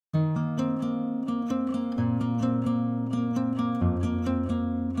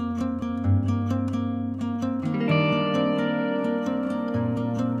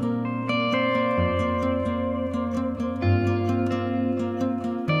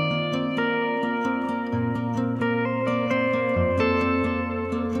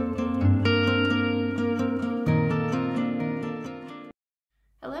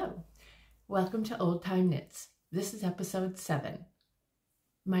welcome to Olde Thyme Knits. This is episode 7.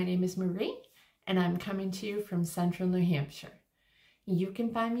 My name is Marie, and I'm coming to you from central New Hampshire. You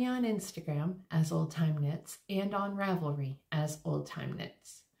can find me on Instagram as Olde Thyme Knits and on Ravelry as Olde Thyme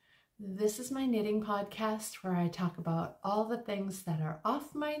Knits. This is my knitting podcast where I talk about all the things that are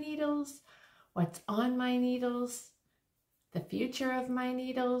off my needles, what's on my needles, the future of my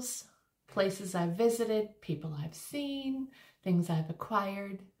needles, places I've visited, people I've seen, things I've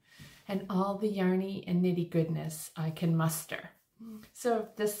acquired, and all the yarny and knitty goodness I can muster. So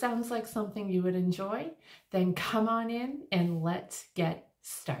if this sounds like something you would enjoy, then come on in and let's get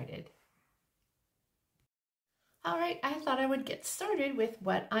started. All right, I thought I would get started with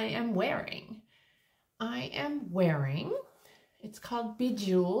what I am wearing. I am wearing, it's called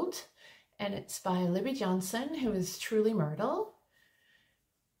Bejeweled, and it's by Libby Jonsen, who is truly Myrtle.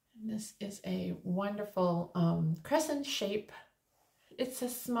 And this is a wonderful crescent shape. It's a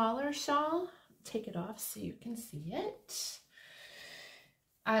smaller shawl. Take it off so you can see it.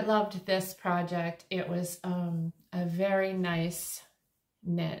 I loved this project. It was a very nice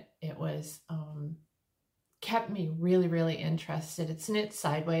knit. It was kept me really interested. It's knit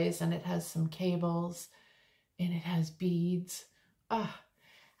sideways and it has some cables and it has beads. Oh,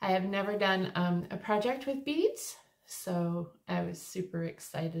 I have never done a project with beads, so I was super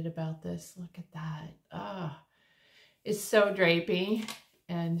excited about this. Look at that. Oh, it's so drapey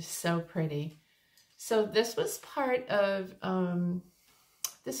and so pretty. So this was part of,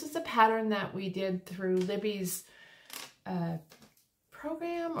 this is a pattern that we did through Libby's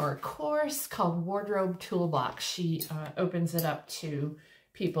program or course called Wardrobe Toolbox. She opens it up to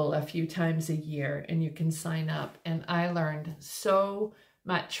people a few times a year and you can sign up. And I learned so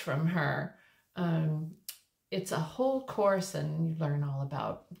much from her. It's a whole course and you learn all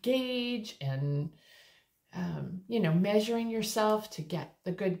about gauge and you know, measuring yourself to get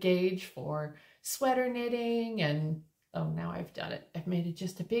the good gauge for sweater knitting. And oh, now I've done it. I've made it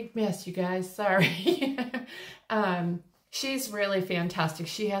just a big mess, you guys. Sorry. She's really fantastic.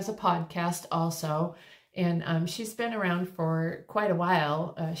 She has a podcast also, and she's been around for quite a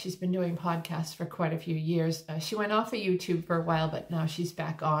while. She's been doing podcasts for quite a few years. She went off of YouTube for a while, but now she's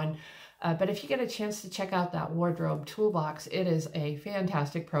back on. But if you get a chance to check out that Wardrobe Toolbox, it is a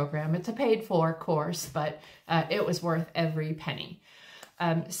fantastic program. It's a paid-for course, but it was worth every penny.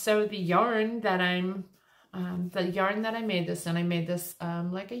 So the yarn that I made this, and I made this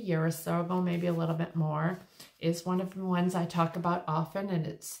like a year or so ago, maybe a little bit more, is one of the ones I talk about often, and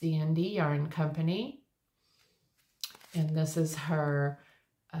it's the Indie Yarn Company. And this is her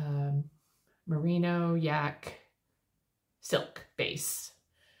merino yak silk base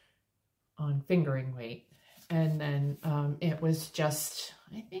on fingering weight. And then it was just,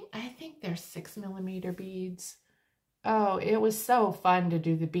 I think they're 6mm beads. Oh, it was so fun to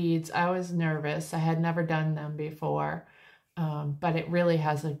do the beads. I was nervous. I had never done them before, but it really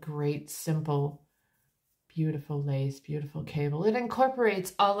has a great, simple, beautiful lace, beautiful cable. It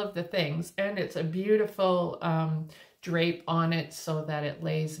incorporates all of the things, and it's a beautiful drape on it so that it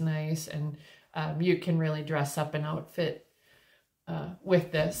lays nice, and you can really dress up an outfit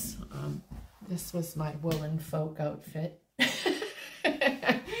with this. This was my woolen folk outfit.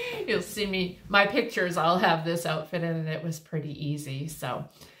 You'll see me, my pictures, I'll have this outfit in, and it was pretty easy. So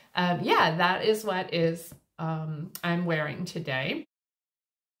yeah, that is what is I'm wearing today.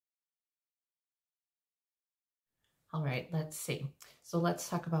 All right, let's see. So let's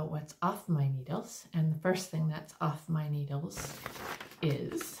talk about what's off my needles. And the first thing that's off my needles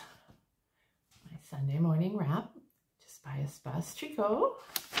is my Sunday morning wrap, just by Espace Tricot.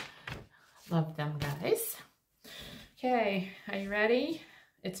 Love them, guys. Okay, are you ready?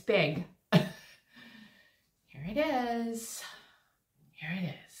 It's big. Here it is. Here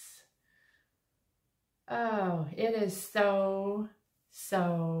it is. Oh, it is so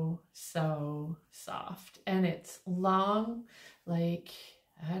soft. And it's long, like,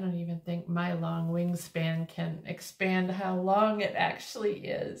 I don't even think my long wingspan can expand how long it actually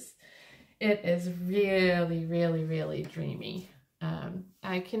is. It is really dreamy.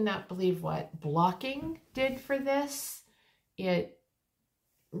 I cannot believe what blocking did for this. It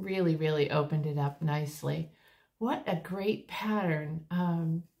really opened it up nicely. What a great pattern.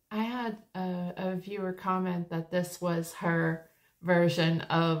 I had a viewer comment that this was her version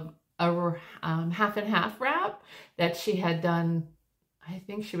of a half and half wrap that she had done. I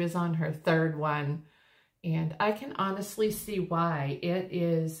think she was on her third one, and I can honestly see why. It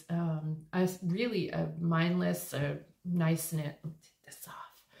is really a mindless, nice knit. Let me take this off.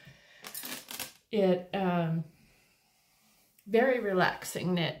 It very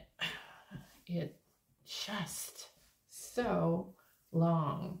relaxing knit. It just so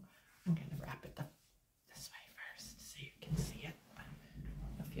long. I'm going to wrap it this way first so you can see it. I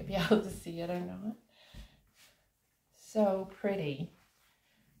don't know if you'll be able to see it or not. So pretty.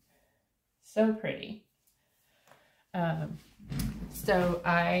 So pretty. So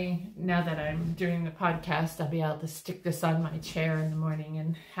now that I'm doing the podcast, I'll be able to stick this on my chair in the morning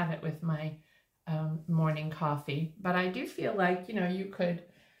and have it with my morning coffee. But I do feel like, you know, you could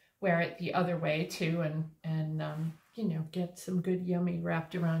wear it the other way too, and you know, get some good yummy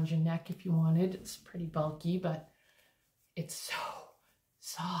wrapped around your neck if you wanted. It's pretty bulky, but it's so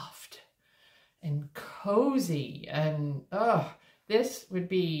soft and cozy, and oh, this would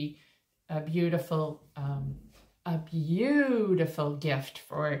be a beautiful gift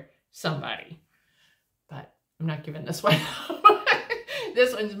for somebody. But I'm not giving this one.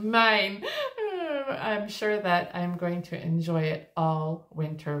 This one's mine. I'm sure that I'm going to enjoy it all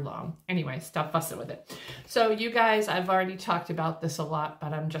winter long. Anyway, stop fussing with it. So you guys, I've already talked about this a lot,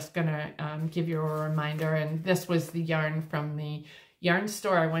 but I'm just gonna give you a reminder. And this was the yarn from the yarn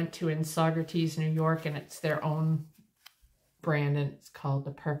store I went to in Saugerties, New York, and it's their own brand, and it's called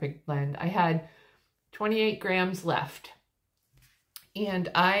The Perfect Blend. I had 28 grams left,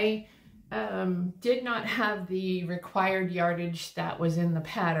 and I did not have the required yardage that was in the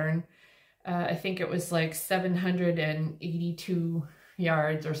pattern. I think it was like 782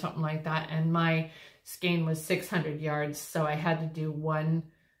 yards or something like that, and my skein was 600 yards, so I had to do one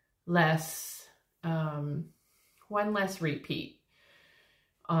less repeat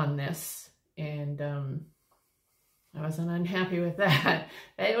on this, and I wasn't unhappy with that.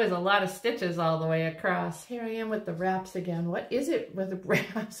 It was a lot of stitches all the way across. Here I am with the wraps again. What is it with the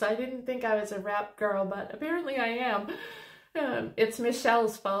wraps? I didn't think I was a wrap girl, but apparently I am. It's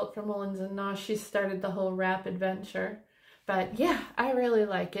Michelle's fault from Woolens and Nosh. She started the whole wrap adventure. But yeah, I really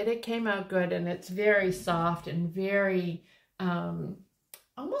like it. It came out good, and it's very soft and very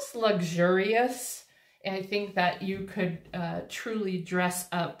almost luxurious. And I think that you could truly dress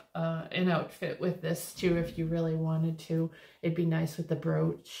up an outfit with this too if you really wanted to. It'd be nice with the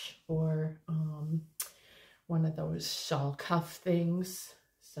brooch or one of those shawl cuff things.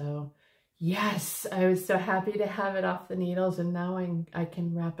 So yes, I was so happy to have it off the needles, and now I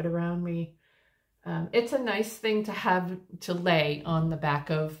can wrap it around me. It's a nice thing to have to lay on the back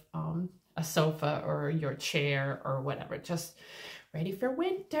of a sofa or your chair or whatever, just ready for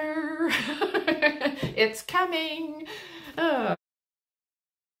winter. It's coming. The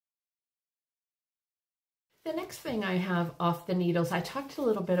next thing I have off the needles, I talked a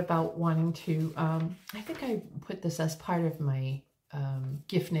little bit about wanting to, I think I put this as part of my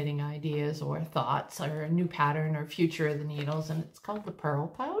gift knitting ideas or thoughts, or a new pattern or future of the needles, and it's called the Pearl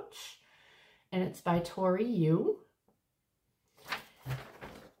Pouch, and it's by Tori Yu.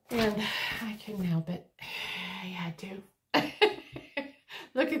 And I couldn't help it. I had to.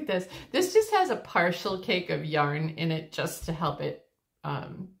 Look at this. This just has a partial cake of yarn in it just to help it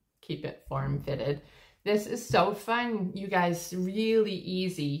keep it form fitted. This is so fun, you guys. Really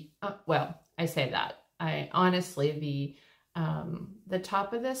easy. Well, I say that. Honestly, the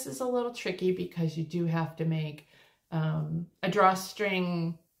top of this is a little tricky because you do have to make a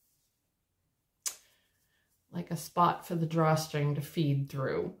drawstring, like a spot for the drawstring to feed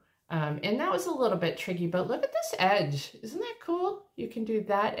through. And that was a little bit tricky, but look at this edge. Isn't that cool? You can do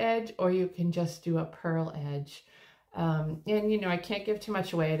that edge, or you can just do a purl edge. And, you know, I can't give too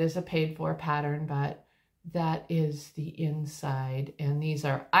much away. It is a paid for pattern, but that is the inside. And these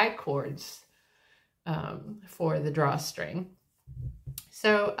are I-cords for the drawstring.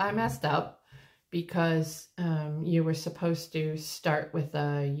 So I messed up because you were supposed to start with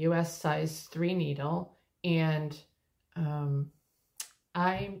a US size 3 needle, and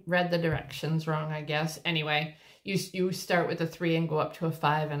I read the directions wrong, I guess. Anyway, you start with a 3 and go up to a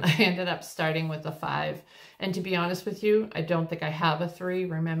 5, and I ended up starting with a 5. And to be honest with you, I don't think I have a 3.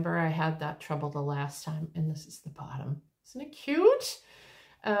 Remember, I had that trouble the last time, and this is the bottom. Isn't it cute?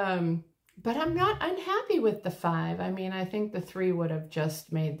 But I'm not unhappy with the 5. I mean, I think the 3 would have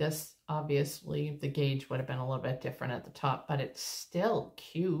just made this, obviously, the gauge would have been a little bit different at the top, but it's still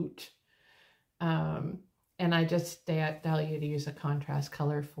cute. And I just tell you to use a contrast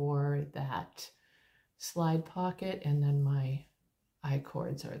color for that slide pocket, and then my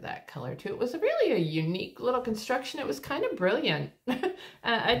I-cords are that color too. It was really a unique little construction. It was kind of brilliant.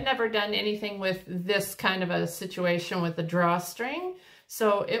 I'd never done anything with this kind of a situation with a drawstring,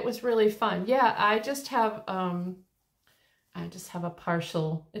 so it was really fun. Yeah, I just have a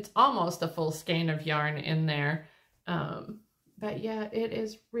partial, it's almost a full skein of yarn in there. But yeah, it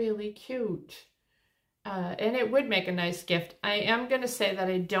is really cute. And it would make a nice gift. I am going to say that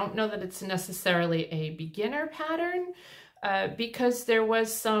I don't know that it's necessarily a beginner pattern. because there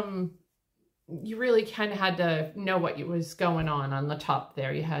was some, you really kind of had to know what was going on the top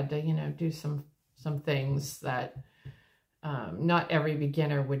there. You had to, you know, do some things that not every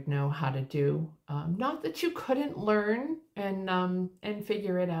beginner would know how to do. Not that you couldn't learn and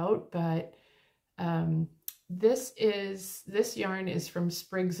figure it out, but this yarn is from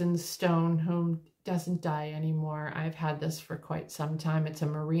Spriggs and Stone, whom doesn't dye anymore. I've had this for quite some time. It's a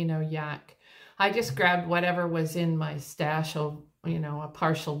merino yak. I just grabbed whatever was in my stash of, you know, a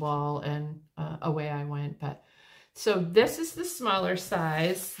partial wall, and away I went. But so this is the smaller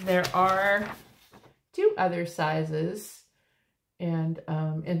size. There are 2 other sizes. And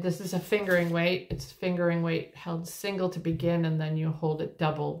this is a fingering weight. It's fingering weight held single to begin, and then you hold it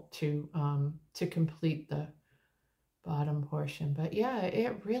double to complete the bottom portion. But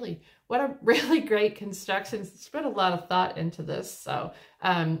yeah, what a really great construction. It's put a lot of thought into this. So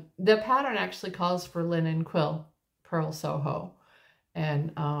the pattern actually calls for linen quill purl Soho,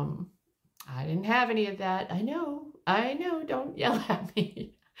 and I didn't have any of that. I know. Don't yell at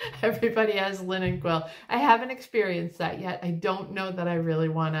me. Everybody has linen quill. I haven't experienced that yet. I don't know that I really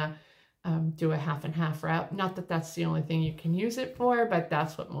want to do a half and half wrap. Not that that's the only thing you can use it for, but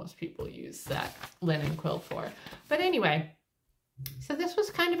that's what most people use that linen quill for. But anyway, so this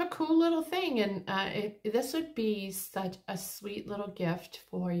was kind of a cool little thing, and this would be such a sweet little gift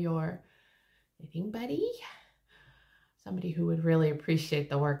for your knitting buddy. Somebody who would really appreciate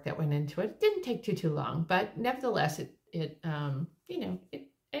the work that went into it. It didn't take too long, but nevertheless, you know,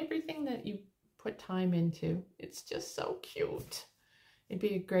 everything that you put time into, it's just so cute. It'd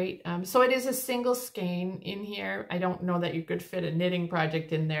be a great, so it is a single skein in here. I don't know that you could fit a knitting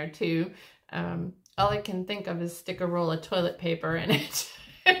project in there too. All I can think of is stick a roll of toilet paper in it.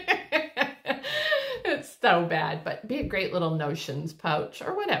 It's so bad, but be a great little notions pouch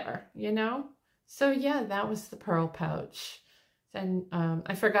or whatever, you know? So yeah, that was the purl pouch. And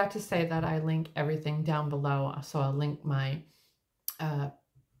I forgot to say that I link everything down below. So I'll link my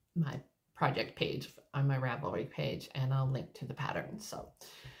my project page on my Ravelry page, and I'll link to the pattern. So,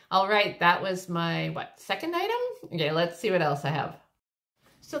 all right, that was my, second item? Okay, let's see what else I have.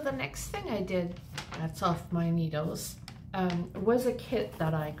 So the next thing I did, that's off my needles, was a kit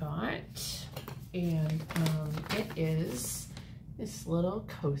that I got, and it is this little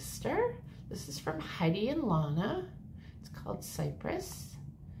coaster. This is from Heidi and Lana. It's called Cypress.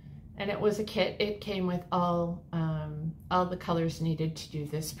 And it was a kit. It came with all the colors needed to do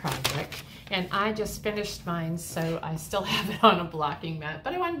this project. And I just finished mine, so I still have it on a blocking mat,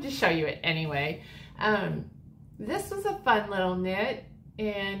 but I wanted to show you it anyway. This was a fun little knit,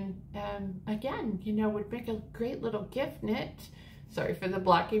 and again, you know, would make a great little gift knit. Sorry for the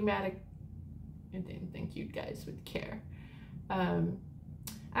blocking mat. I didn't think you guys would care.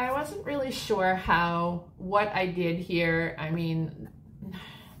 I wasn't really sure what I did here. I mean,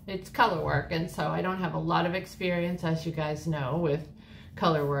 it's color work, and so I don't have a lot of experience, as you guys know, with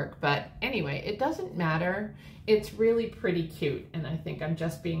color work, but anyway, it doesn't matter. It's really pretty cute, and I think I'm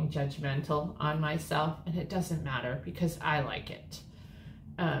just being judgmental on myself, and it doesn't matter because I like it.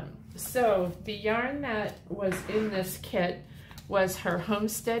 So the yarn that was in this kit was her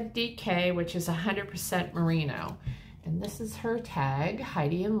Homestead DK, which is 100% merino, and this is her tag,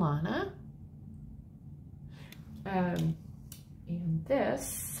 Heidi and Lana. And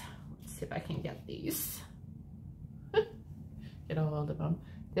this, let's see if I can get these. Get a hold of them.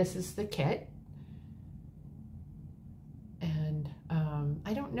 This is the kit. And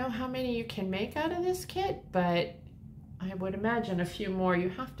I don't know how many you can make out of this kit, but I would imagine a few more. You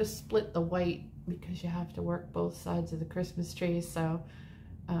have to split the white because you have to work both sides of the Christmas tree. So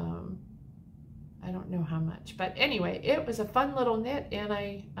I don't know how much, but anyway, it was a fun little knit, and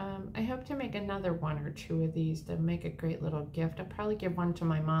I hope to make another 1 or 2 of these to make a great little gift. I'll probably give one to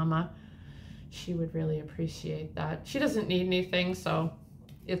my mama. She would really appreciate that. She doesn't need anything, so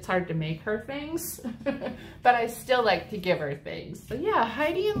it's hard to make her things, but I still like to give her things. So yeah,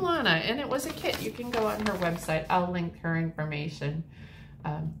 Heidi and Lana, and it was a kit. You can go on her website. I'll link her information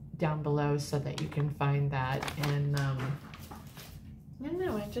down below so that you can find that. And I don't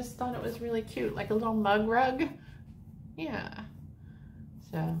know, I just thought it was really cute, like a little mug rug. Yeah,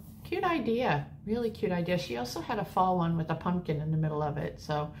 so cute idea, really cute idea. She also had a fall one with a pumpkin in the middle of it,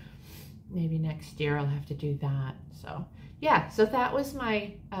 so maybe next year I'll have to do that. So yeah, so that was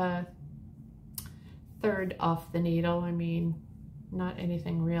my third off the needle. I mean, not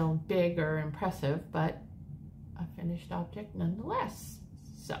anything real big or impressive, but a finished object nonetheless.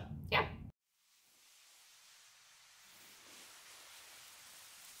 So yeah.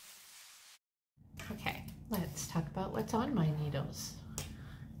 Okay, let's talk about what's on my needles.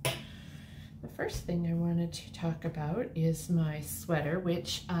 The first thing I wanted to talk about is my sweater,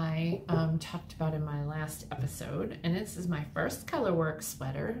 which I talked about in my last episode. And this is my first colorwork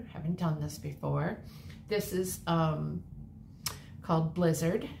sweater. Haven't done this before. This is called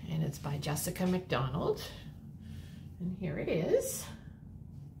Blizzard, and it's by Jessica McDonald. And here it is.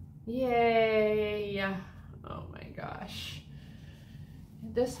 Yay! Oh my gosh.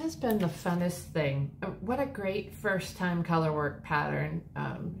 This has been the funnest thing. What a great first time colorwork pattern.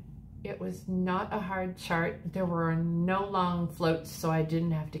 It was not a hard chart. There were no long floats, so I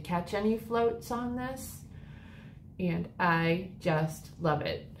didn't have to catch any floats on this. And I just love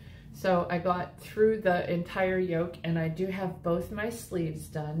it. So I got through the entire yoke, and I do have both my sleeves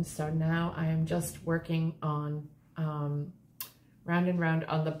done. So now I am just working on round and round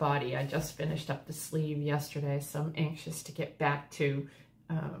on the body. I just finished up the sleeve yesterday, so I'm anxious to get back to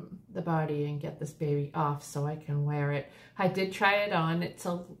the body and get this baby off so I can wear it. I did try it on.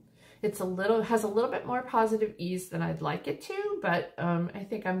 Has a little bit more positive ease than I'd like it to, but I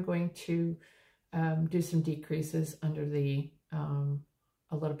think I'm going to do some decreases under the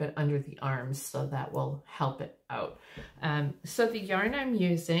a little bit under the arms, so that will help it out. So the yarn I'm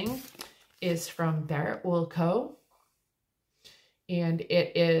using is from Barrett Wool Co. And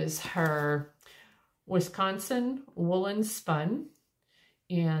it is her Wisconsin woolen spun.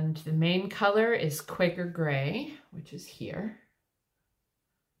 And the main color is Quaker Gray, which is here.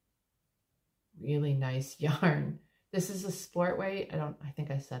 Really nice yarn. This is a sport weight. I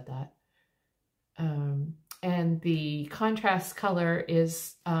think I said that. And the contrast color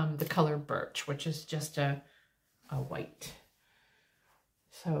is the color Birch, which is just a white.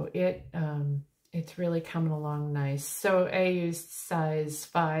 So it's really coming along nice. So I used size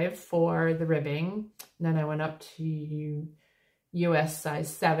 5 for the ribbing. And then I went up to US size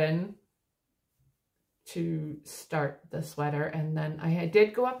 7 to start the sweater. And then I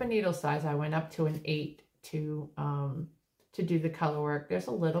did go up a needle size. I went up to an 8 to do the color work. There's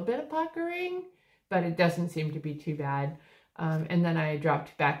a little bit of puckering, but it doesn't seem to be too bad. And then I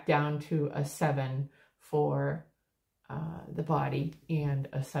dropped back down to a 7 for the body and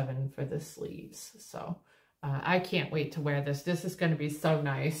a 7 for the sleeves. So I can't wait to wear this. This is going to be so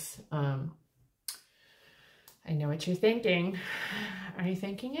nice. I know what you're thinking. Are you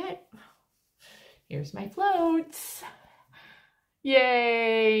thinking it? Here's my floats.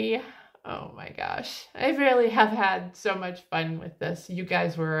 Yay! Oh my gosh. I really have had so much fun with this. You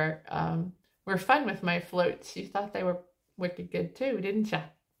guys were fun with my floats. You thought they were wicked good too, didn't you?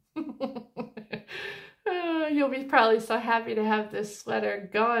 You'll be probably so happy to have this sweater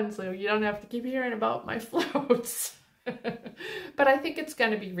gone, so you don't have to keep hearing about my floats. But I think it's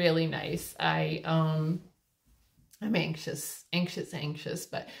going to be really nice. I'm anxious,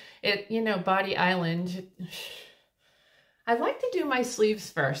 but Body Island, I like to do my sleeves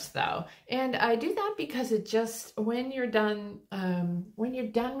first though. And I do that because it just, when you're done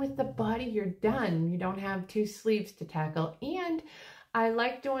with the body, you're done. You don't have 2 sleeves to tackle. And I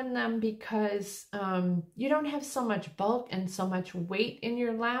like doing them because you don't have so much bulk and so much weight in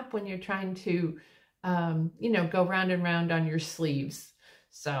your lap when you're trying to, go round and round on your sleeves.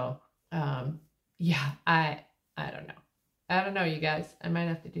 So, yeah, I don't know. I don't know, you guys. I might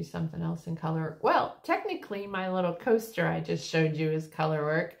have to do something else in color. Well, technically, my little coaster I just showed you is color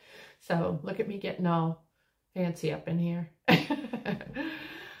work. So look at me getting all fancy up in here.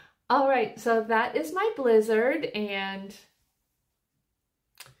 All right, so that is my Blizzard, and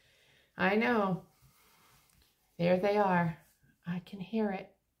I know, there they are. I can hear it.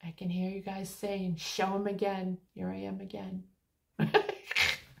 I can hear you guys saying, show them again. Here I am again.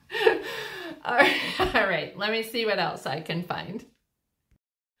 All right, let me see what else I can find.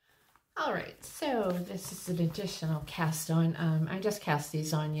 All right, so this is an additional cast on. I just cast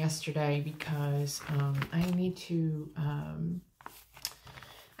these on yesterday because I need to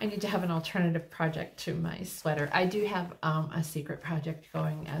have an alternative project to my sweater. I do have a secret project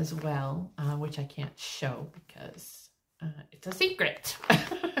going as well, which I can't show because it's a secret.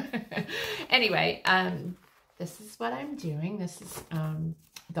 Anyway, this is what I'm doing. This is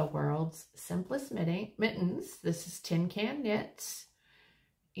the world's simplest mittens. This is Tin Can Knits,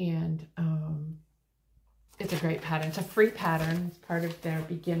 and it's a great pattern. It's a free pattern. It's part of their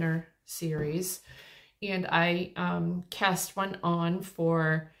beginner series, and I cast one on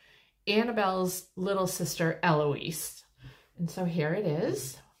for Annabelle's little sister Eloise, and so here it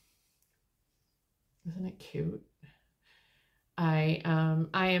is. Isn't it cute? I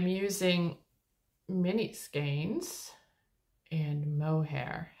am using mini skeins and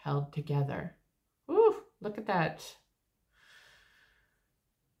mohair held together. Ooh, look at that.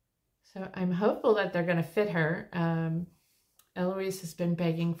 So I'm hopeful that they're going to fit her. Eloise has been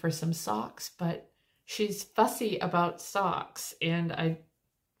begging for some socks, but she's fussy about socks. And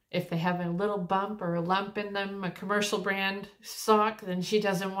if they have a little bump or a lump in them, a commercial brand sock, then she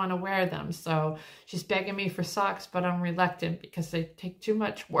doesn't want to wear them. So she's begging me for socks, but I'm reluctant because they take too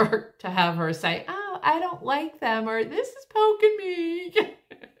much work to have her say, oh, I don't like them, or this is poking me.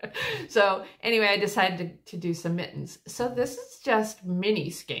 So anyway, I decided to do some mittens. So this is just mini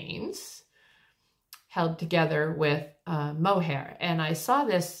skeins held together with mohair. And I saw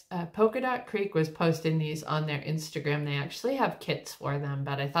this, Polka Dot Creek was posting these on their Instagram. They actually have kits for them,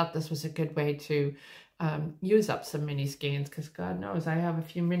 but I thought this was a good way to use up some mini skeins, because God knows I have a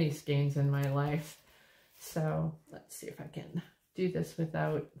few mini skeins in my life. So let's see if I can do this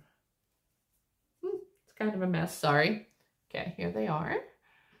without, it's kind of a mess, sorry. Okay, here they are.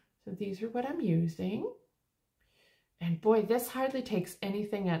 So these are what I'm using. And boy, this hardly takes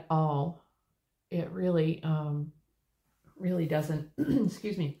anything at all. It really, really doesn't,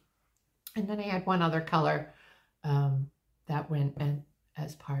 excuse me. And then I had one other color that went in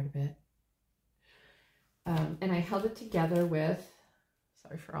as part of it. And I held it together with,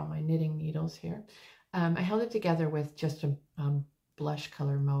 sorry for all my knitting needles here. I held it together with just a blush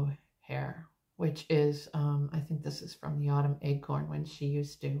color mohair, which is, I think this is from the Autumn Acorn, when she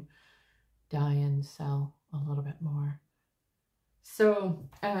used to dye and sell a little bit more. So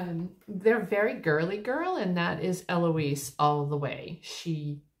they're very girly girl, and that is Eloise all the way.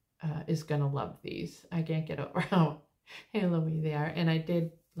 She is going to love these. I can't get over how halo-y they are. And I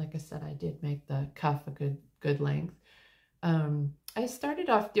did, like I said, I did make the cuff a good length. I started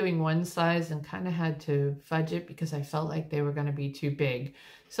off doing one size and kind of had to fudge it because I felt like they were going to be too big.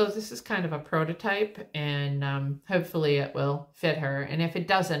 So this is kind of a prototype, and hopefully it will fit her. And if it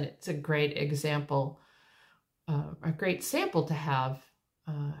doesn't, it's a great example, a great sample to have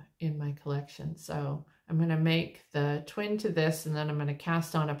in my collection. So I'm going to make the twin to this, and then I'm going to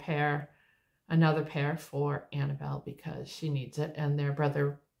cast on another pair for Annabelle because she needs it, and their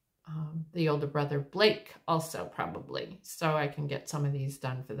brother, the older brother Blake, also probably. So I can get some of these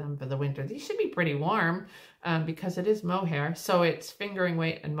done for them for the winter. These should be pretty warm because it is mohair. So it's fingering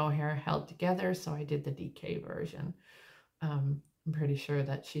weight and mohair held together. So I did the DK version. I'm pretty sure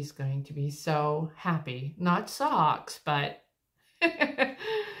that she's going to be so happy. Not socks, but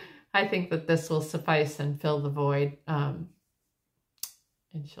I think that this will suffice and fill the void.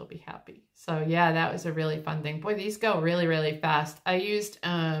 And she'll be happy. So yeah, that was a really fun thing. Boy, these go really, really fast. I used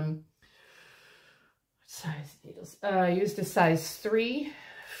size needles. I used a size 3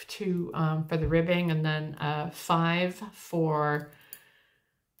 for the ribbing, and then 5 for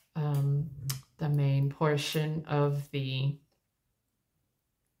the main portion of the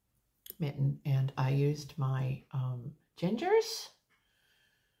mitten. And I used my gingers,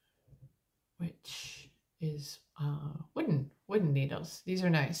 which is wooden needles. These are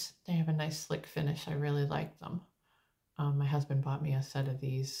nice. They have a nice slick finish. I really like them. My husband bought me a set of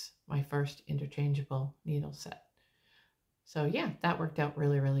these, my first interchangeable needle set. So yeah, that worked out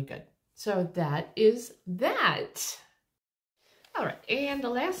really, really good. So that is that. All right, and the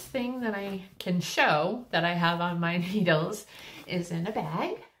last thing that I can show that I have on my needles is in a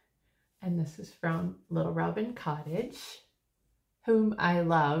bag. And this is from Little Robin Cottage, whom I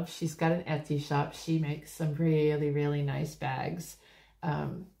love. She's got an Etsy shop. She makes some really, really nice bags.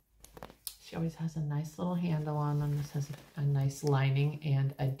 She always has a nice little handle on them. This has a nice lining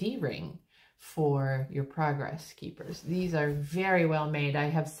and a D-ring for your progress keepers. These are very well made. I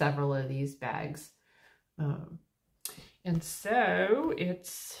have several of these bags. And so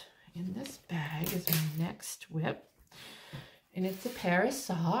it's in this bag is my next whip. And it's a pair of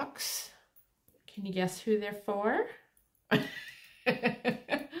socks. Can you guess who they're for?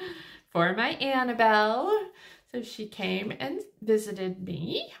 For my Annabelle. So she came and visited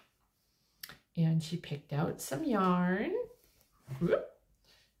me, and she picked out some yarn. Whoop.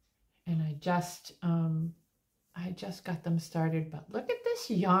 And I just got them started, but look at this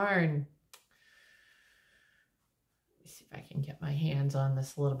yarn. Let me see if I can get my hands on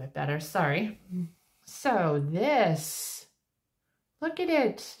this a little bit better. Sorry. So this, look at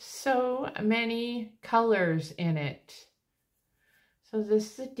it. So many colors in it. So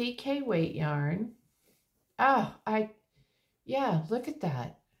this is a DK weight yarn. Oh, yeah, look at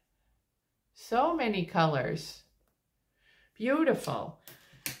that. So many colors. Beautiful.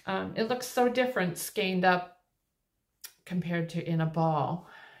 It looks so different skeined up compared to in a ball.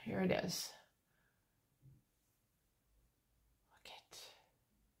 Here it is. Look at.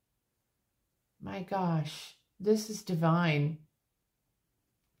 My gosh, this is divine.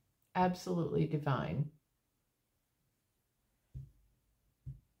 Absolutely divine.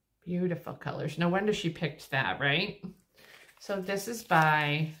 Beautiful colors. No wonder she picked that, right? So this is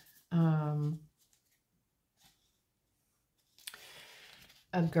by A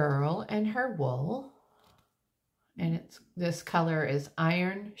Girl and Her Wool. And this color is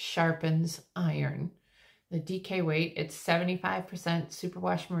Iron Sharpens Iron. The DK weight, it's 75%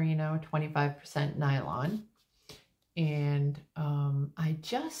 superwash merino, 25% nylon. And I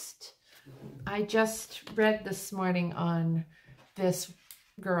just read this morning on this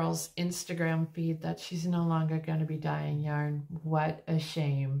girl's Instagram feed that she's no longer going to be dyeing yarn. What a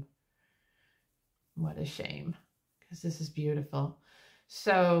shame. What a shame, because this is beautiful.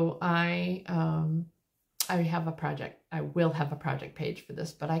 So I have a project. I will have a project page for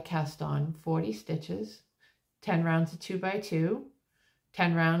this, but I cast on 40 stitches, 10 rounds of 2x2,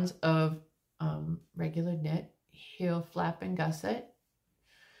 10 rounds of regular knit, heel, flap, and gusset,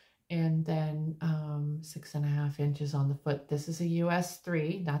 and then 6.5 inches on the foot. This is a US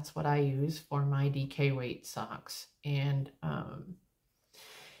 3. That's what I use for my DK weight socks. And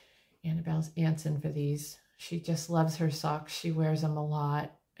Annabelle's antsing for these. She just loves her socks. She wears them a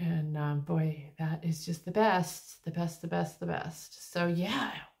lot. And boy, that is just the best. The best, the best, the best. So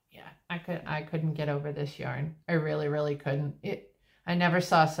yeah, I couldn't get over this yarn. I really, really couldn't. I never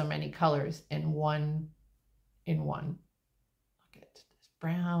saw so many colors in one. Look at this,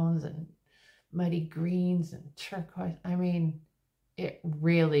 browns and muddy greens and turquoise. I mean, it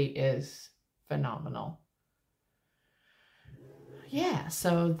really is phenomenal. Yeah,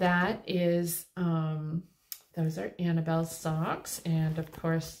 so that is those are Annabelle's socks, and of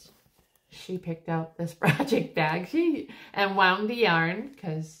course she picked out this project bag and wound the yarn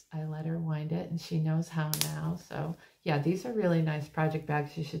because I let her wind it and she knows how now. So yeah, these are really nice project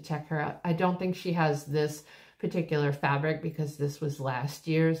bags. You should check her out. I don't think she has this particular fabric because this was last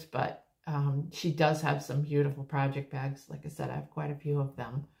year's, but she does have some beautiful project bags. Like I said, I have quite a few of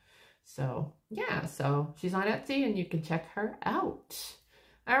them. So yeah, so she's on Etsy and you can check her out.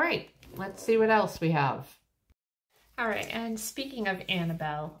 All right, let's see what else we have. All right, and speaking of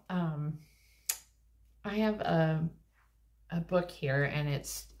Annabelle, I have a book here, and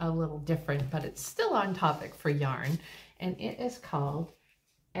it's a little different, but it's still on topic for yarn, and it is called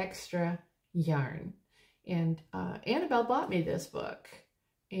Extra Yarn. And Annabelle bought me this book,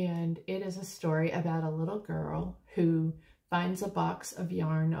 and it is a story about a little girl who finds a box of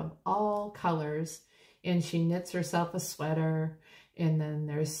yarn of all colors, and she knits herself a sweater, and then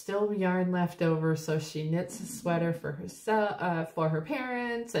there's still yarn left over, so she knits a sweater for herself, for her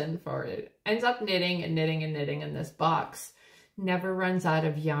parents, and ends up knitting and knitting and knitting, and this box never runs out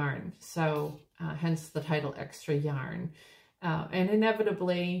of yarn. So hence the title Extra Yarn. And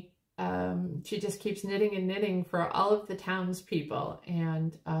inevitably, she just keeps knitting and knitting for all of the townspeople,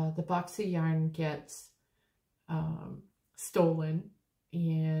 and the box of yarn gets stolen,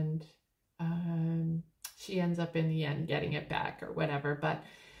 and she ends up in the end getting it back or whatever. But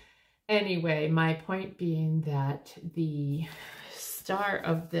anyway, my point being that the star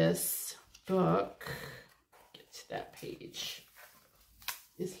of this book, get to that page,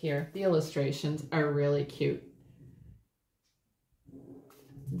 is here. The illustrations are really cute.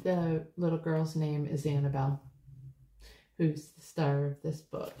 The little girl's name is Annabelle, who's the star of this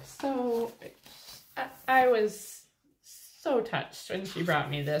book. So I was so touched when she brought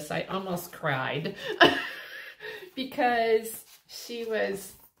me this. I almost cried because she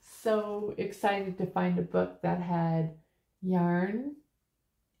was so excited to find a book that had yarn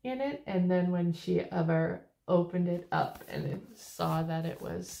in it. And then when she ever opened it up and saw that it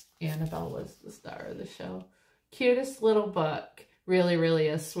was Annabelle was the star of the show. Cutest little book. Really, really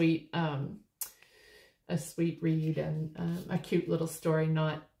a sweet read, and a cute little story,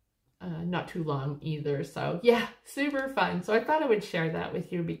 not too long either. So yeah, super fun. So I thought I would share that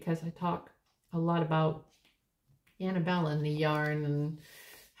with you because I talk a lot about Annabelle and the yarn and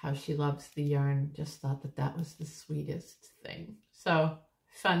how she loves the yarn. Just thought that that was the sweetest thing. So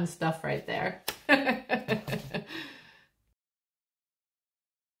fun stuff right there.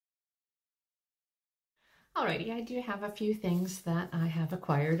 Alrighty, I do have a few things that I have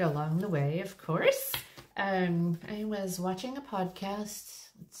acquired along the way, of course. I was watching a podcast,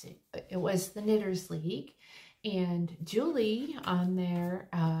 let's see, it was the Knitters League, and Julie on there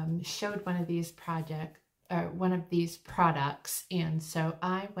showed one of these products, and so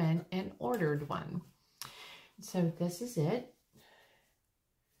I went and ordered one. So this is it,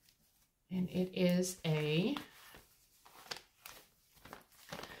 and it is a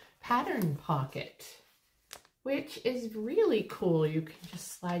pattern pocket, which is really cool. You can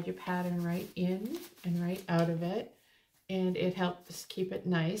just slide your pattern right in and right out of it, and it helps keep it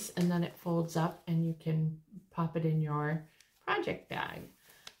nice, and then it folds up and you can pop it in your project bag.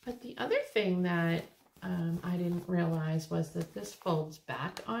 But the other thing that I didn't realize was that this folds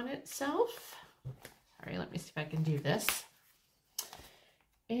back on itself. Sorry, let me see if I can do this.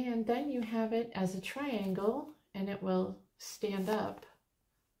 And then you have it as a triangle, and it will stand up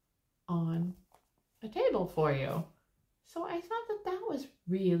on a table for you. So I thought that that was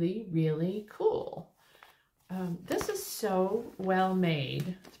really, really cool. This is so well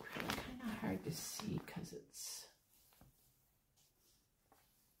made. It's probably kind of hard to see because it's...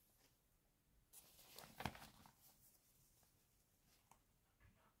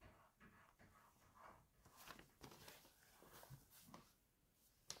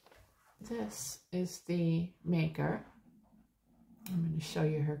 This is the maker. I'm going to show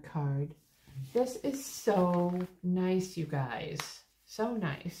you her card. This is so nice, you guys. So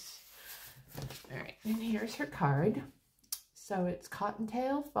nice. All right, and here's her card. So it's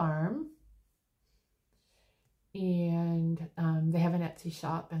Cottontail Farm. And they have an Etsy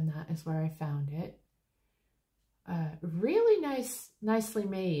shop, and that is where I found it. Really nicely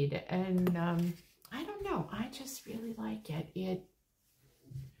made. And I don't know, I just really like it.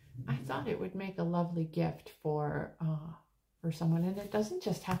 I thought it would make a lovely gift for someone, and it doesn't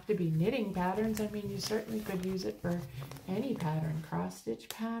just have to be knitting patterns. I mean, you certainly could use it for any pattern, cross-stitch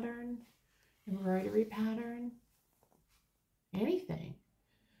pattern, embroidery pattern, anything.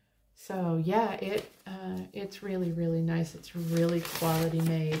 So yeah, it's really, really nice. It's really quality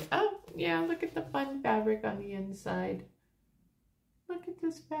made. Oh yeah, look at the fun fabric on the inside. Look at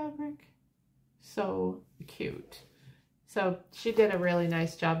this fabric. So cute. So she did a really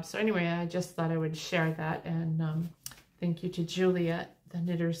nice job. So anyway, I just thought I would share that, and thank you to Julia, the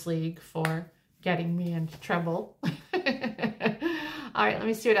Knitters League, for getting me into trouble. All right, let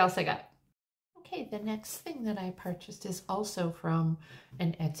me see what else I got. Okay, the next thing that I purchased is also from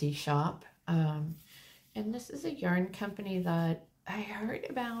an Etsy shop. And this is a yarn company that I heard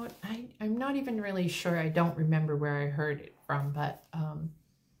about. I'm not even really sure. I don't remember where I heard it from, but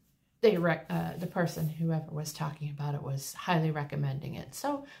the person, whoever was talking about it, was highly recommending it.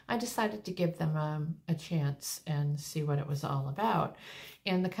 So I decided to give them a chance and see what it was all about.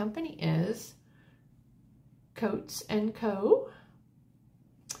 And the company is Coats & Co.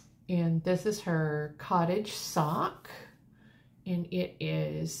 And this is her cottage sock. And it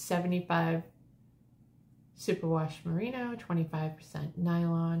is 75 superwash merino, 25%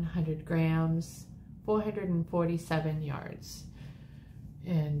 nylon, 100 grams, 447 yards.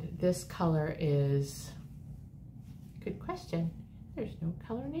 And this color is, good question, there's no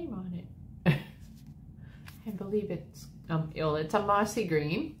color name on it. I believe it's a mossy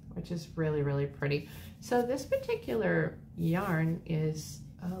green, which is really, really pretty. So this particular yarn is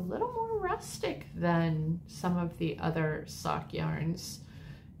a little more rustic than some of the other sock yarns.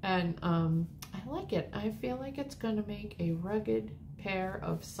 And I like it. I feel like it's going to make a rugged pair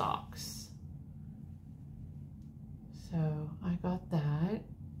of socks. So I got that.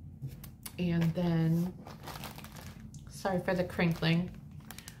 And then, sorry for the crinkling,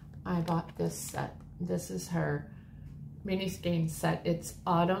 I bought this set. This is her mini skein set. It's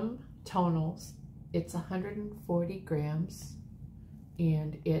Autumn Tonals. It's 140 grams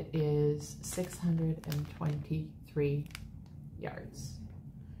and it is 623 yards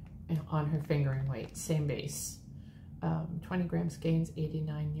and on her fingering weight, same base. 20 gram skeins,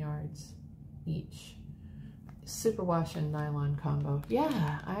 89 yards each. Superwash and nylon combo.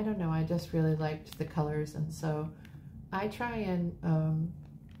 Yeah, I don't know, I just really liked the colors, and so I try and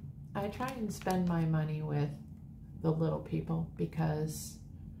spend my money with the little people because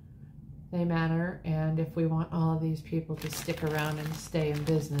they matter, and if we want all of these people to stick around and stay in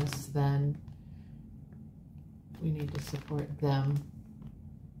business, then we need to support them.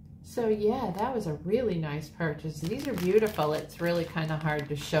 So yeah, that was a really nice purchase. These are beautiful. It's really kind of hard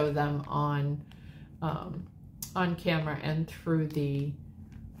to show them on camera and through the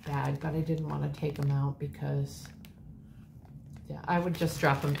bag, but I didn't want to take them out because yeah, I would just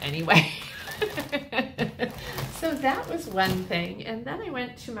drop them anyway. So that was one thing. And then I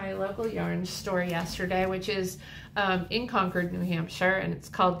went to my local yarn store yesterday, which is in Concord, New Hampshire, and it's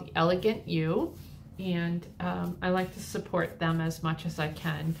called The Elegant You. And I like to support them as much as I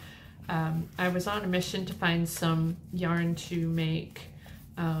can. I was on a mission to find some yarn to make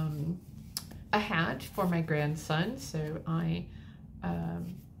a hat for my grandson, so I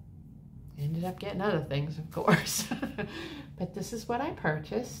ended up getting other things, of course. But this is what I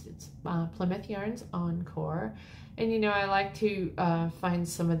purchased. It's Plymouth Yarns Encore. And you know, I like to find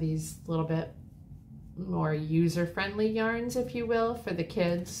some of these little bit more user-friendly yarns, if you will, for the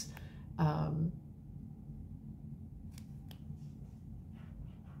kids.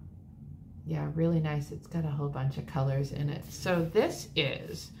 Yeah, really nice. It's got a whole bunch of colors in it. So this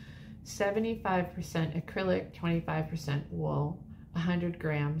is 75% acrylic, 25% wool, 100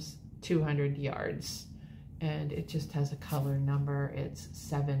 grams, 200 yards. And it just has a color number. It's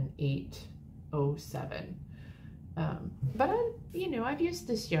 7807. But I've used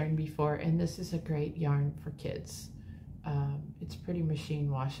this yarn before, and this is a great yarn for kids. It's pretty machine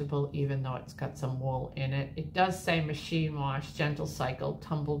washable, even though it's got some wool in it. It does say machine wash, gentle cycle,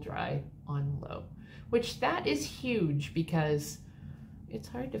 tumble dry on low, which that is huge because it's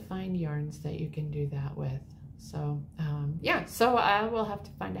hard to find yarns that you can do that with. So yeah, so I will have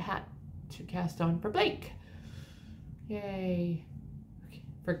to find a hat to cast on for Blake. Yay.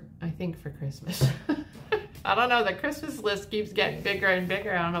 I think for Christmas. I don't know, the Christmas list keeps getting bigger and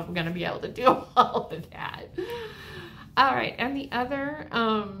bigger. I don't know if I'm going to be able to do all of that. All right, and the other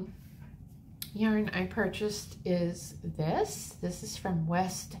yarn I purchased is this. This is from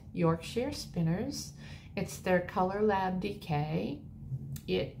West Yorkshire Spinners. It's their Color Lab DK.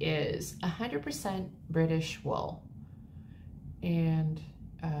 It is 100% British wool and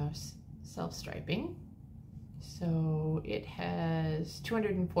self-striping. So it has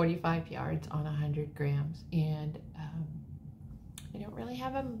 245 yards on 100 grams, and I don't really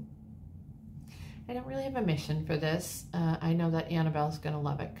have a mission for this. I know that Annabelle's gonna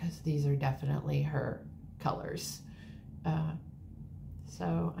love it because these are definitely her colors.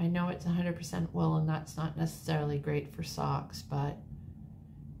 So I know it's 100% wool, and that's not necessarily great for socks, but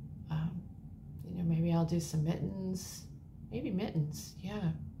maybe I'll do some mittens. Maybe mittens,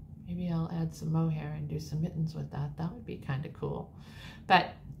 yeah. Maybe I'll add some mohair and do some mittens with that. That would be kind of cool.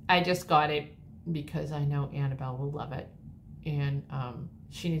 But I just got it because I know Annabelle will love it. And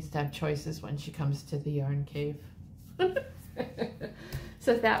she needs to have choices when she comes to the yarn cave.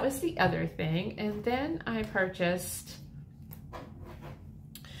 So that was the other thing. And then I purchased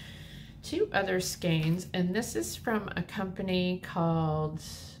 2 other skeins. And this is from a company called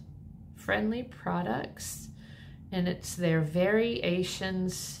Friendly Products. And it's their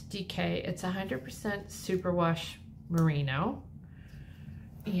Variations DK. It's 100% superwash merino.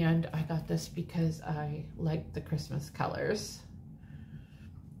 And I got this because I like the Christmas colors.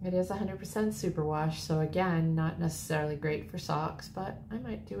 It is 100% superwash, so again, not necessarily great for socks, but I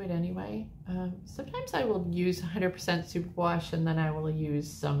might do it anyway. Sometimes I will use 100% superwash, and then I will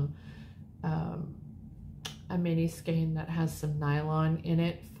use some a mini skein that has some nylon in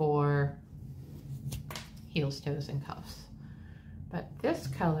it for heels, toes, and cuffs. But this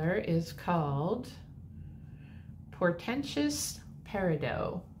color is called Portentous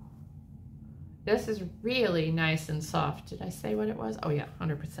Peridot. This is really nice and soft. Did I say what it was? Oh yeah,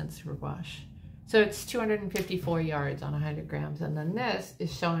 100% superwash. So it's 254 yards on 100 grams. And then this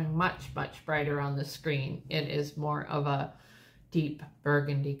is showing much, much brighter on the screen. It is more of a deep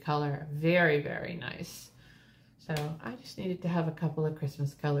burgundy color. Very, very nice. So I just needed to have a couple of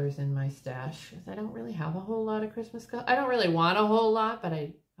Christmas colors in my stash because I don't really have a whole lot of Christmas colors. I don't really want a whole lot, but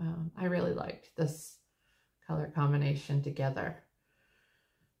I really liked this color combination together.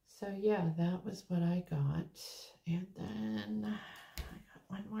 So yeah, that was what I got. And then I got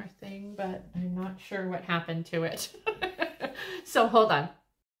one more thing, but I'm not sure what happened to it. So hold on.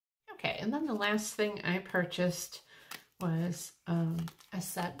 Okay, and then the last thing I purchased was a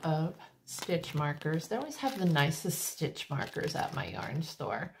set of stitch markers. They always have the nicest stitch markers at my yarn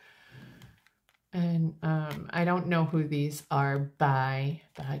store. And I don't know who these are by,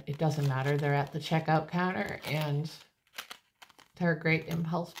 but it doesn't matter. They're at the checkout counter, and they're a great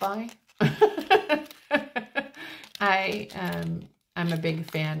impulse buy. I'm a big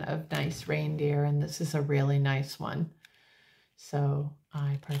fan of nice reindeer, and this is a really nice one. So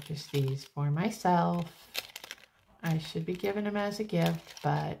I purchased these for myself. I should be giving them as a gift,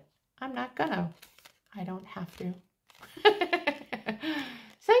 but I'm not gonna. I don't have to.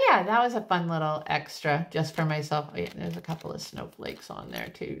 So yeah, that was a fun little extra just for myself. Oh, yeah, there's a couple of snowflakes on there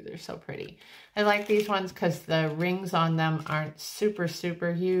too. They're so pretty. I like these ones because the rings on them aren't super,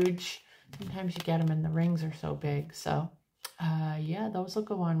 super huge. Sometimes you get them and the rings are so big. So yeah, those will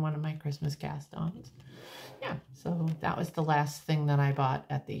go on one of my Christmas cast-ons. Yeah, so that was the last thing that I bought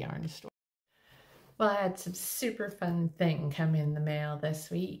at the yarn store. Well, I had some super fun thing come in the mail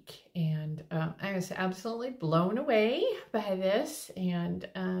this week, and I was absolutely blown away by this, and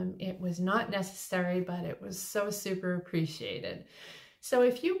it was not necessary, but it was so super appreciated. So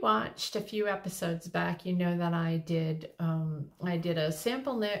if you watched a few episodes back, you know that I did a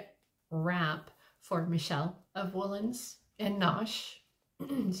sample knit wrap for Michelle of Woolens and Nosh,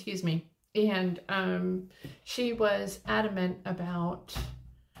 excuse me, and she was adamant about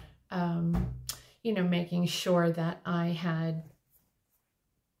you know, making sure that I had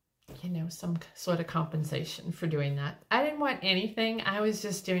you know, some sort of compensation for doing that. I didn't want anything. I was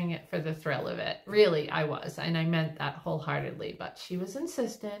just doing it for the thrill of it. Really, I was. And I meant that wholeheartedly. But she was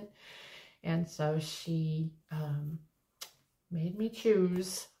insistent. And so she made me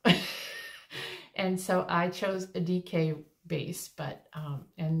choose. And so I chose a DK base. But,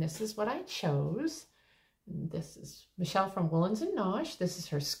 and this is what I chose. This is Michelle from Woolens and Nosh. This is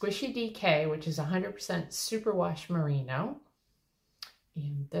her Squishy DK, which is 100% superwash merino.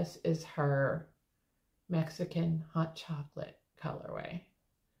 And this is her Mexican hot chocolate colorway.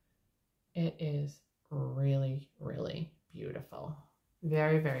 It is really, really beautiful.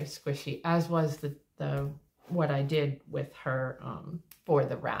 Very, very squishy, as was the what I did with her for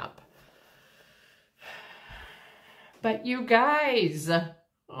the wrap. But you guys,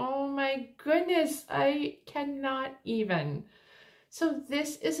 oh my goodness, I cannot even. So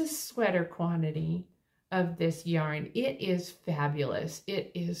this is a sweater quantity of this yarn. It is fabulous.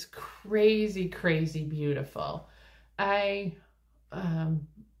 It is crazy, crazy beautiful. I am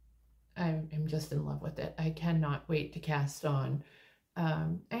just in love with it. I cannot wait to cast on.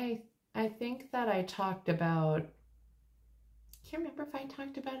 I think that I talked about, I can't remember if I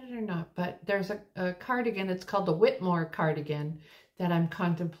talked about it or not, but there's a cardigan. It's called the Whitmore cardigan that I'm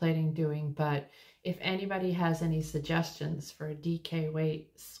contemplating doing. But if anybody has any suggestions for a DK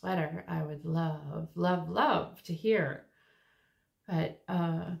weight sweater, I would love, love, love to hear. But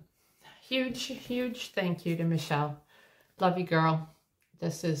huge, huge thank you to Michelle. Love you, girl.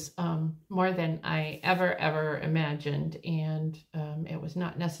 This is more than I ever imagined, and it was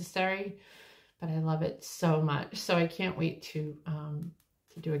not necessary, but I love it so much. So I can't wait to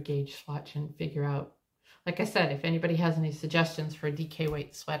do a gauge swatch and figure out. Like I said, if anybody has any suggestions for a DK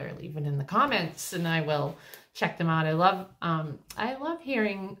weight sweater, leave it in the comments and I will check them out. I love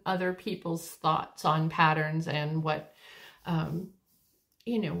hearing other people's thoughts on patterns and what,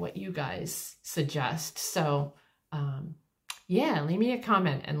 you know, what you guys suggest. So, yeah, leave me a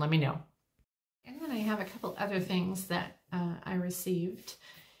comment and let me know. And then I have a couple other things that I received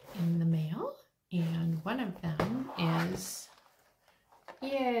in the mail. And one of them is,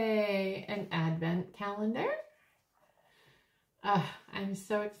 yay, an advent calendar. I'm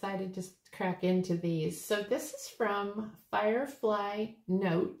so excited to crack into these. So this is from Firefly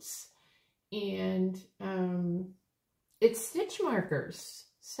Notes, and it's stitch markers.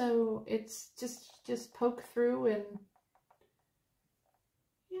 So it's just poke through and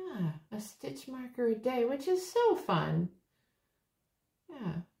yeah, a stitch marker a day, which is so fun.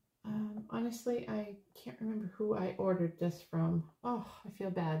 Yeah. Honestly, I can't remember who I ordered this from. Oh, I feel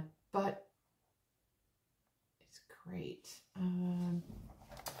bad, but it's great.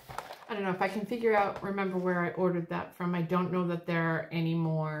 I don't know if I can remember where I ordered that from. I don't know that there are any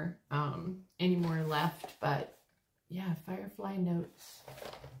more left, but yeah, Firefly Notes.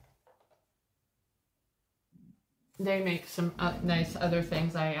 They make some nice other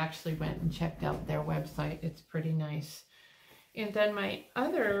things. I actually went and checked out their website. It's pretty nice. And then my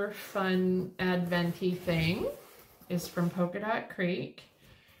other fun adventy thing is from Polka Dot Creek.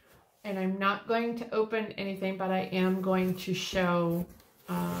 And I'm not going to open anything, but I am going to show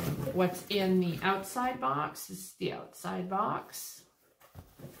what's in the outside box. This is the outside box.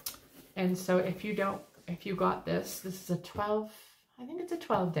 And so if you got this is a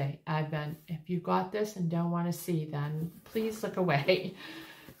 12-day advent. If you got this and don't want to see, then please look away.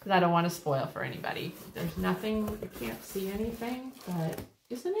 Because I don't want to spoil for anybody. There's nothing, you can't see anything, but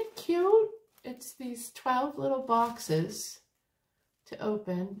isn't it cute? It's these 12 little boxes to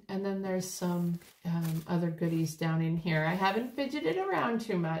open, and then there's some other goodies down in here. I haven't fidgeted around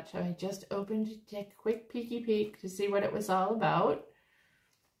too much. I just opened to take a quick peeky peek to see what it was all about.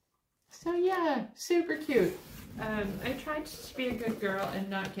 So yeah, super cute. I tried to be a good girl and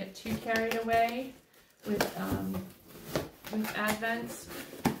not get too carried away with advents,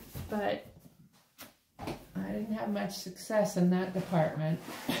 but I didn't have much success in that department.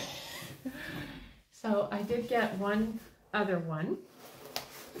 So I did get one other one.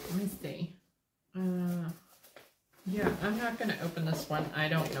 Let me see. Yeah, I'm not going to open this one. I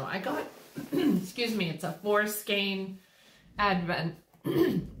don't know. I got, excuse me, it's a 4-skein advent.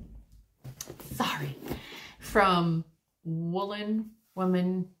 Sorry. From Woolen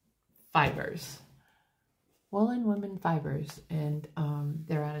Women Fibers. Woolen Women Fibers, and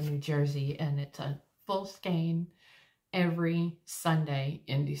they're out of New Jersey, and it's a full skein every Sunday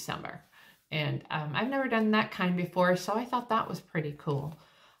in December. And I've never done that kind before, so I thought that was pretty cool.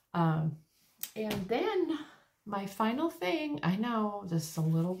 And then my final thing, I know this is a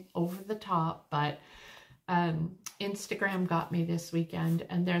little over the top, but Instagram got me this weekend,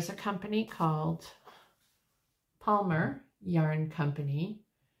 and there's a company called Palmer Yarn Company,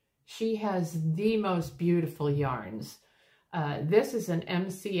 She has the most beautiful yarns. This is an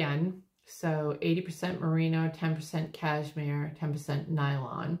MCN, so 80% merino, 10% cashmere, 10%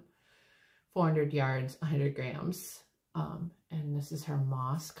 nylon, 400 yards, 100 grams. And this is her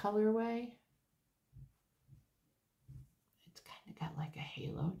moss colorway. It's kind of got like a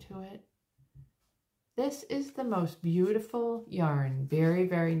halo to it. This is the most beautiful yarn. Very,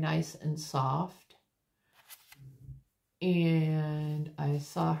 very nice and soft. And I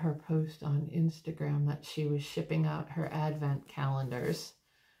saw her post on Instagram that she was shipping out her advent calendars.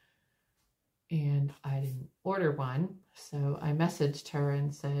 And I didn't order one. So I messaged her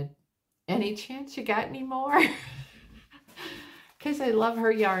and said, any chance you got any more? Because I love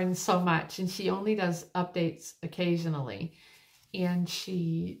her yarn so much. And she only does updates occasionally. And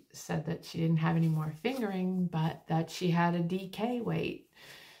she said that she didn't have any more fingering, but that she had a DK weight.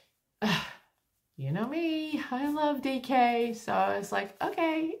 You know me, I love DK. So I was like,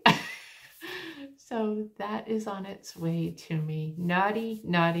 okay. So that is on its way to me. Naughty,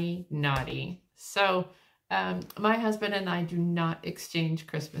 naughty, naughty. So my husband and I do not exchange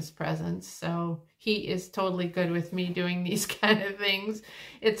Christmas presents. So he is totally good with me doing these kind of things.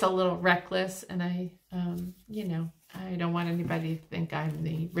 It's a little reckless, and I, you know, I don't want anybody to think I'm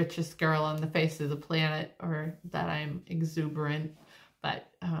the richest girl on the face of the planet or that I'm exuberant, but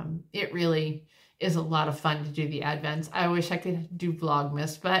it really is a lot of fun to do the Advents. I wish I could do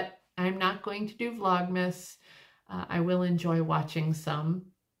Vlogmas, but I'm not going to do Vlogmas. I will enjoy watching some.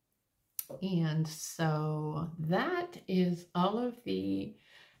 And so that is all of the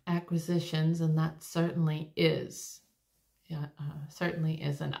acquisitions, and that certainly is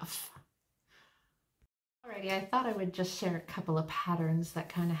enough. Alrighty, I thought I would just share a couple of patterns that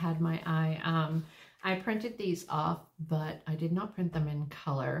kind of had my eye. I printed these off, but I did not print them in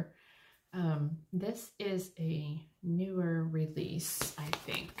color. This is a newer release, I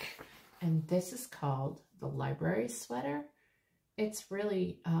think, and this is called the Library Sweater. It's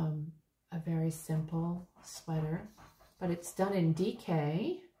really a very simple sweater, but it's done in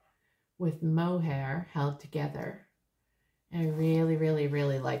DK with mohair held together. I really, really,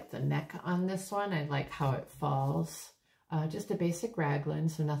 really like the neck on this one. I like how it falls. Just a basic raglan,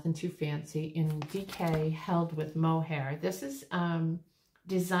 so nothing too fancy, in DK held with mohair. This is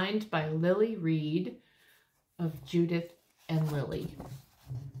designed by Lily Reed of Judith and Lily.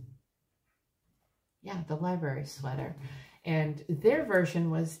 Yeah, the Library Sweater. And their version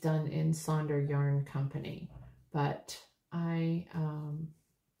was done in Sonder Yarn Company, but I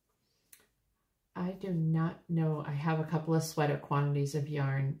do not know. I have a couple of sweater quantities of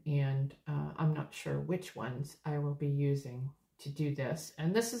yarn, and I'm not sure which ones I will be using to do this.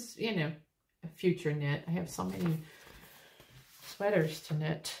 And this is, you know, a future knit. I have so many sweaters to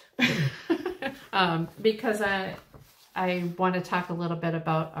knit because I want to talk a little bit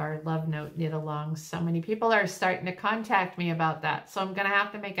about our Love Note knit along. So many people are starting to contact me about that. So I'm going to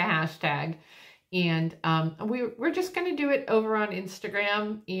have to make a hashtag. And we're just going to do it over on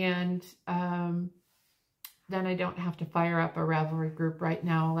Instagram. And then I don't have to fire up a Ravelry group right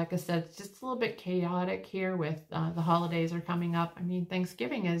now. Like I said, it's just a little bit chaotic here with the holidays are coming up. I mean,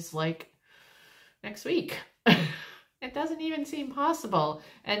 Thanksgiving is like next week. It doesn't even seem possible.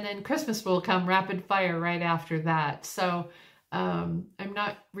 And then Christmas will come rapid fire right after that. So I'm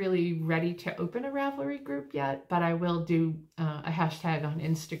not really ready to open a Ravelry group yet, but I will do a hashtag on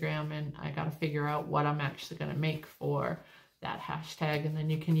Instagram, and I got to figure out what I'm actually going to make for that hashtag. And then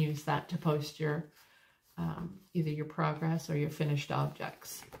you can use that to post your either your progress or your finished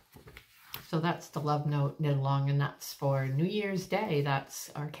objects. So that's the Love Note knit along, and that's for New Year's Day.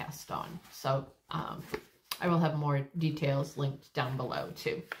 That's our cast on. So I will have more details linked down below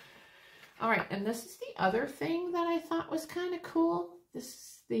too. All right, and this is the other thing that I thought was kind of cool. This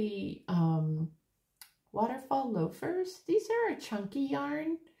is the Waterfall Loafers. These are a chunky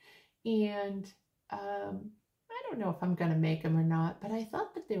yarn, and I don't know if I'm going to make them or not, but I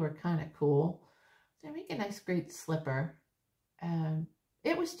thought that they were kind of cool. They make a nice, great slipper.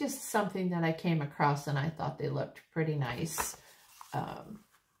 It was just something that I came across, and I thought they looked pretty nice.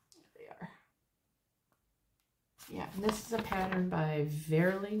 Yeah, and this is a pattern by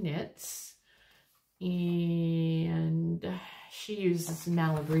Verily Knits, and she uses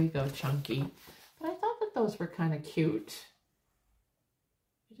Malabrigo Chunky, but I thought that those were kind of cute.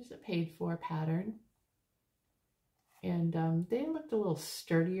 It is a paid-for pattern, and they looked a little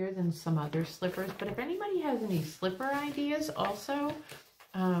sturdier than some other slippers, but if anybody has any slipper ideas also,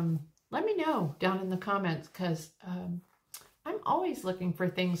 let me know down in the comments, because I'm always looking for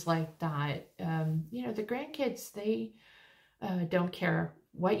things like that. You know, the grandkids, they don't care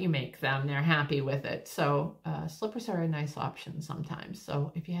what you make them. They're happy with it. So slippers are a nice option sometimes.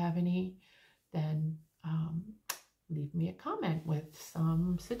 So if you have any, then leave me a comment with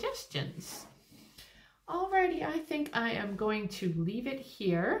some suggestions. Alrighty, I think I am going to leave it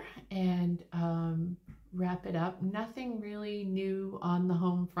here and wrap it up. Nothing really new on the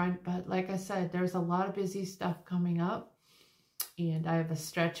home front, but like I said, there's a lot of busy stuff coming up, and I have a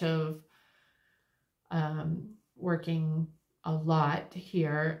stretch of working a lot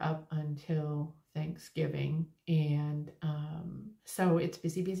here up until Thanksgiving, and so it's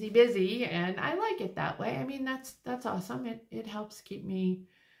busy, busy, busy, and I like it that way. I mean, that's awesome. It helps keep me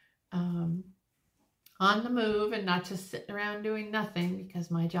on the move and not just sitting around doing nothing, because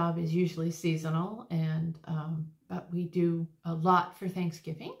my job is usually seasonal, and but we do a lot for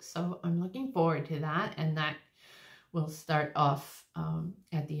Thanksgiving, so I'm looking forward to that, and that will start off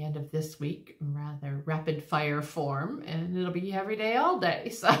at the end of this week, rather rapid fire form, and it'll be every day, all day.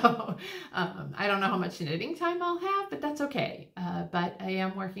 So I don't know how much knitting time I'll have, but that's okay. But I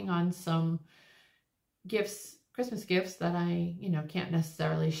am working on some gifts, Christmas gifts, that I, can't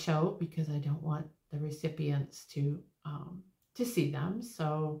necessarily show because I don't want the recipients to see them.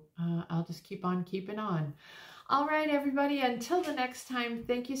 So I'll just keep on keeping on. All right, everybody, until the next time,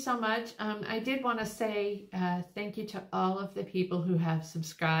 thank you so much. I did want to say thank you to all of the people who have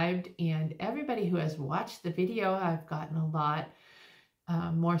subscribed and everybody who has watched the video. I've gotten a lot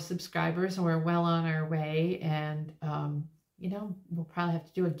more subscribers, and we're well on our way. And, we'll probably have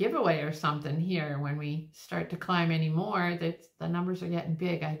to do a giveaway or something here when we start to climb any more. The numbers are getting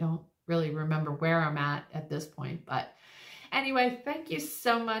big. I don't really remember where I'm at this point, but anyway, thank you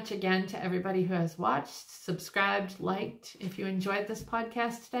so much again to everybody who has watched, subscribed, liked. If you enjoyed this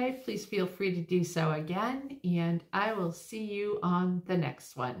podcast today, please feel free to do so again, and I will see you on the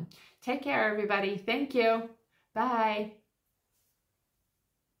next one. Take care, everybody. Thank you. Bye.